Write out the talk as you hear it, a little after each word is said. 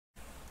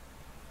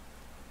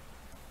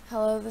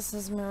Hello, this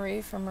is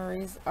Marie from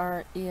Marie's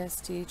Art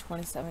EST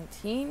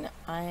 2017.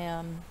 I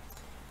am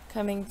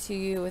coming to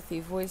you with the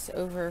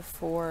voiceover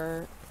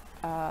for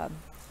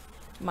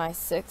my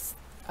 6th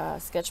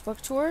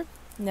sketchbook tour.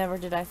 Never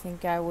did I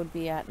think I would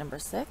be at number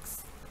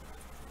 6,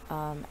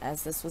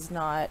 as this was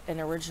not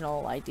an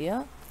original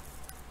idea.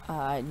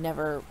 I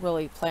never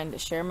really planned to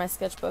share my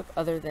sketchbook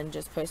other than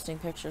just posting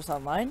pictures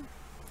online.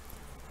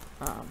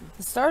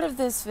 The start of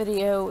this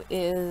video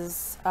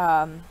is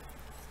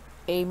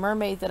a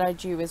mermaid that I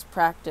drew as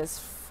practice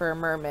for a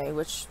mermaid,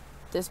 which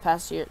this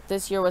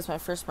year was my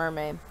first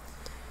mermaid.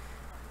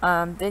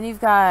 Then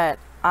you've got,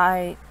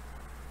 I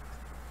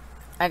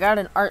got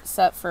an art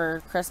set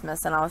for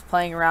Christmas and I was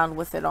playing around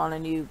with it on a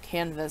new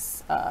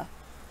canvas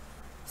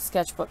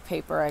sketchbook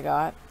paper I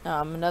got.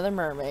 Another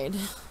mermaid.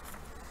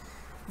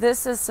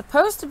 This is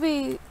supposed to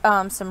be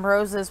some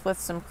roses with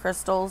some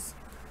crystals,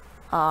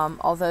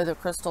 although the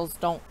crystals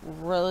don't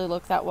really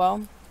look that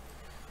well.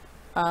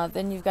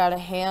 Then you've got a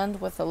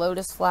hand with a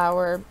lotus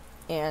flower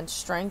and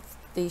strength.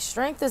 The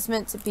strength is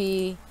meant to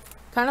be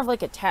kind of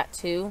like a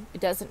tattoo. It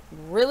doesn't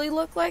really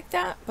look like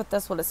that, but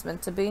that's what it's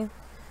meant to be.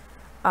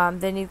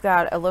 Then you've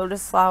got a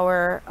lotus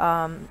flower,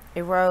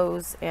 a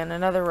rose, and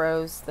another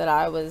rose that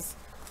I was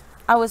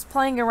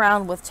playing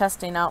around with,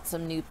 testing out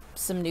some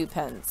new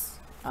pens,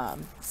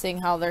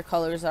 seeing how their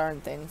colors are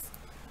and things.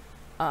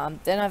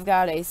 Then I've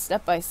got a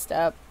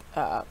step-by-step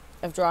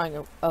of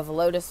drawing of a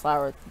lotus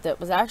flower that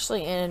was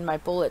actually in my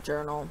bullet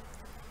journal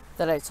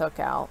that I took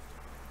out.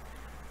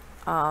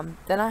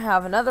 Then I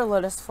have another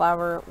lotus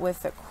flower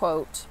with a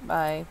quote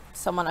by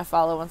someone I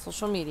follow on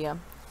social media,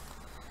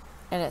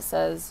 and it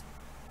says,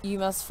 "You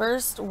must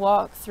first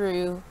walk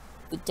through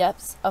the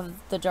depths of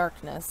the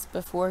darkness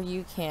before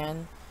you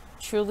can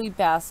truly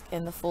bask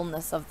in the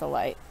fullness of the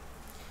light."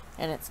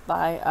 And it's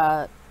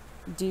by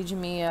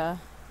Dujamia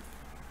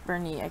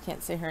Bernie. I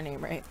can't say her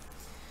name right.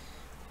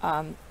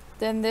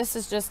 Then this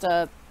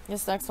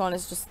next one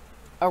is just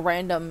a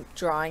random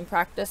drawing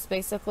practice,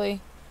 basically.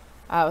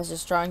 I was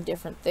just drawing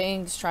different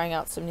things, trying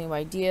out some new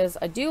ideas.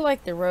 I do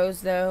like the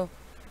rose though,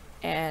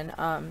 and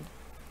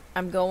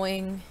I'm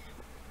going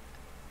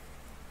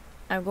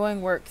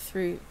work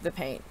through the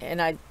paint,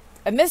 and I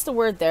missed a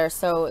word there,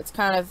 so it's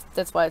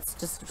that's why it's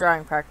just a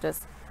drawing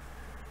practice.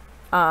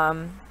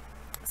 So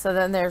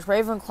then there's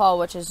Ravenclaw,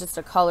 which is just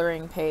a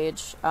coloring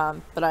page,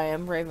 but I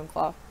am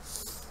Ravenclaw.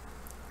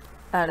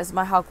 That is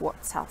my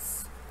Hogwarts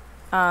house.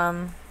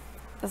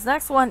 This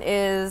next one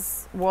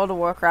is World of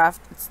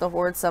Warcraft. It's the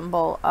Horde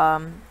symbol,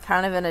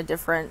 kind of in a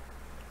different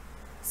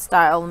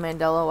style,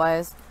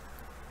 Mandela-wise.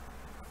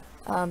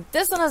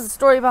 This one has a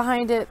story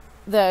behind it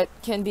that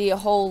can be a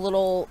whole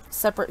little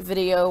separate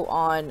video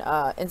on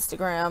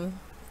Instagram,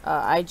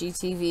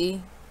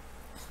 IGTV.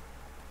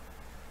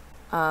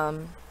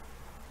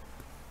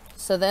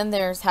 So then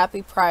there's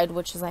Happy Pride,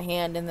 which is a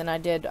hand, and then I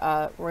did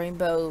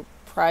rainbow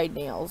pride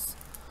nails.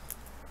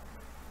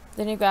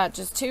 Then you've got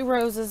just 2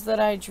 roses that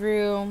I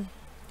drew.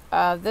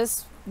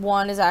 This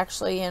one is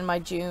actually in my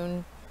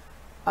June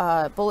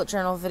bullet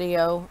journal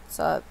video. It's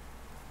a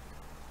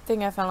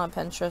thing I found on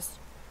Pinterest.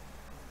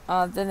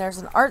 Then there's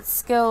an art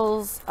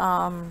skills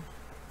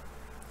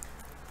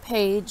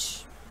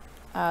page,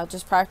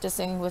 just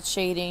practicing with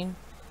shading.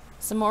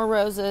 Some more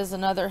roses,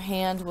 another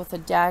hand with a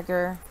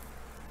dagger,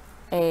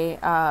 a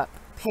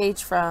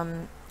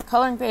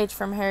coloring page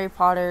from Harry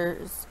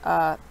Potter's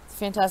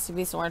Fantastic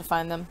Beasts and Where to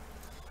Find Them.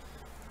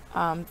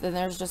 Then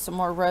there's just some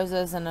more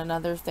roses and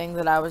another thing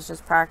that I was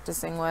just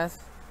practicing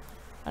with.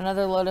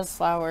 Another lotus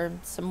flower,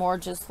 some more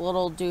just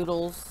little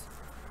doodles,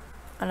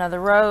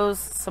 another rose,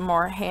 some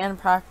more hand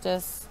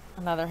practice,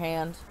 another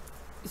hand.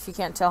 If you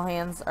can't tell,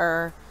 hands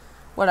are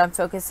what I'm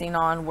focusing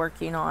on,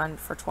 working on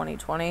for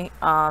 2020.